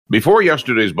Before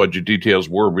yesterday's budget details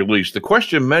were released, the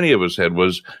question many of us had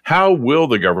was, how will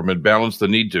the government balance the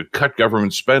need to cut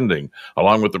government spending,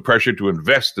 along with the pressure to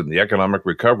invest in the economic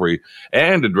recovery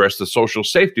and address the social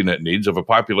safety net needs of a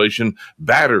population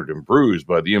battered and bruised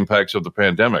by the impacts of the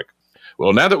pandemic?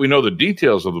 Well, now that we know the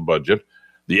details of the budget,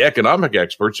 the economic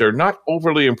experts are not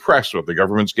overly impressed with the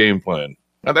government's game plan.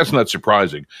 Now, that's not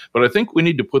surprising, but I think we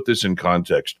need to put this in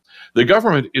context. The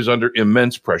government is under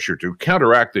immense pressure to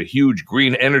counteract the huge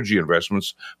green energy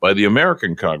investments by the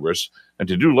American Congress, and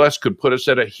to do less could put us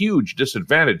at a huge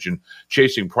disadvantage in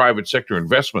chasing private sector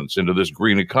investments into this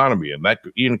green economy, and that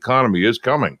green economy is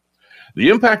coming. The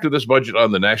impact of this budget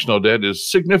on the national debt is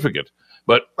significant,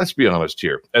 but let's be honest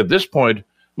here. At this point,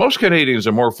 most Canadians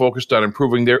are more focused on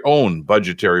improving their own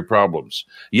budgetary problems.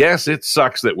 Yes, it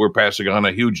sucks that we're passing on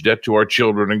a huge debt to our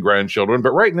children and grandchildren,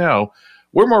 but right now,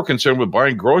 we're more concerned with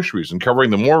buying groceries and covering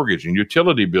the mortgage and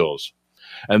utility bills.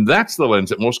 And that's the lens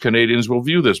that most Canadians will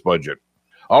view this budget.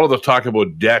 All of the talk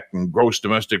about debt and gross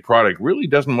domestic product really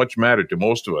doesn't much matter to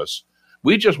most of us.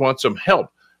 We just want some help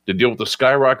to deal with the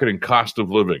skyrocketing cost of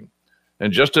living.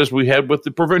 And just as we had with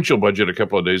the provincial budget a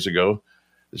couple of days ago,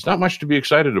 there's not much to be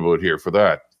excited about here for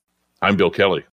that. I'm Bill Kelly.